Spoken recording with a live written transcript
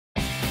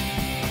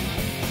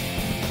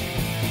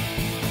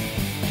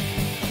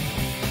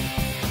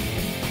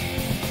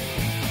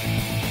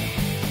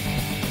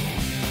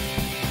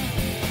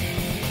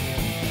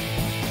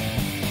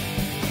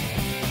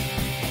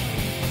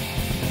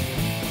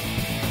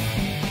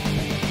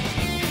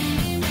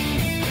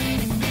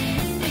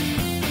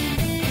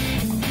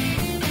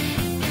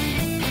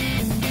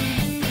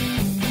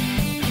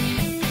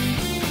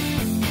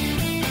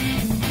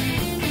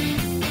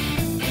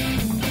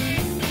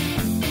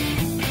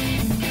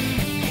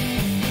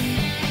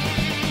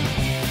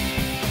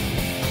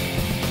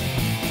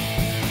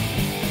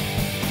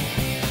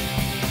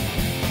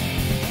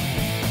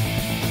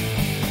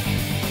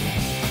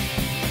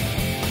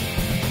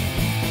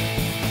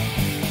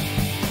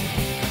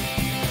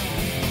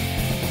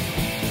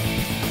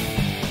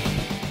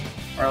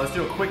All right, let's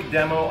do a quick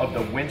demo of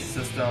the winch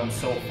system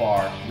so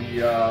far. We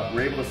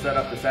were able to set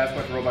up the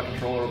Sasquatch robot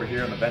controller over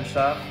here on the bench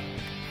top.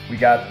 We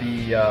got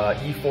the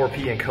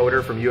E4P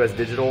encoder from US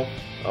Digital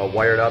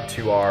wired up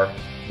to our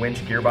winch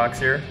gearbox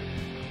here.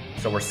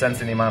 So we're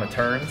sensing the amount of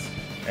turns.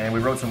 And we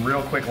wrote some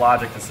real quick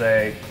logic to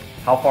say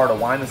how far to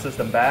wind the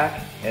system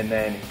back and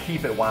then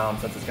keep it wound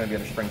since it's going to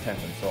be under spring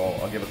tension. So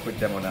I'll give a quick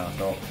demo now.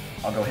 So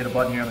I'll go hit a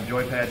button here on the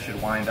joypad,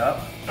 should wind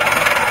up.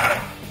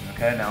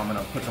 Okay, now I'm going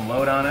to put some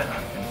load on it.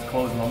 It's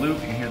closing the loop.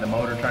 You can hear the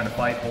motor trying to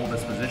fight, hold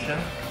this position.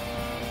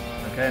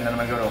 Okay, and then I'm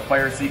going to go to a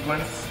fire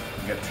sequence.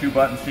 We've got 2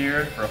 buttons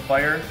here for a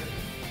fire.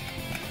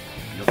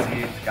 You'll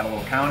see it's got a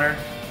little counter.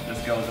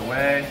 This goes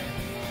away,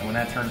 and when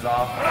that turns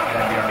off,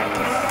 that'll be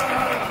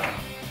our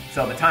release.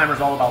 So the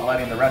timer's all about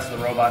letting the rest of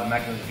the robot and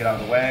mechanisms get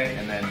out of the way,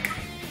 and then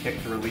kick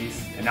to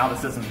release. And now the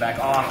system's back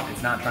off.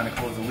 It's not trying to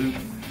close the loop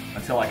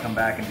until I come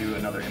back and do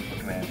another input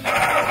command.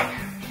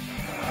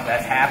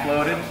 That's half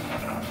loaded.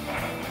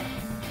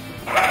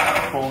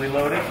 Fully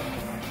loaded,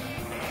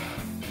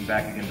 and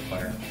back again to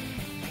fire.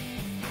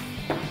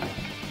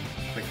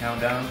 Quick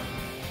countdown.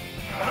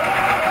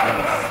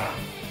 Release.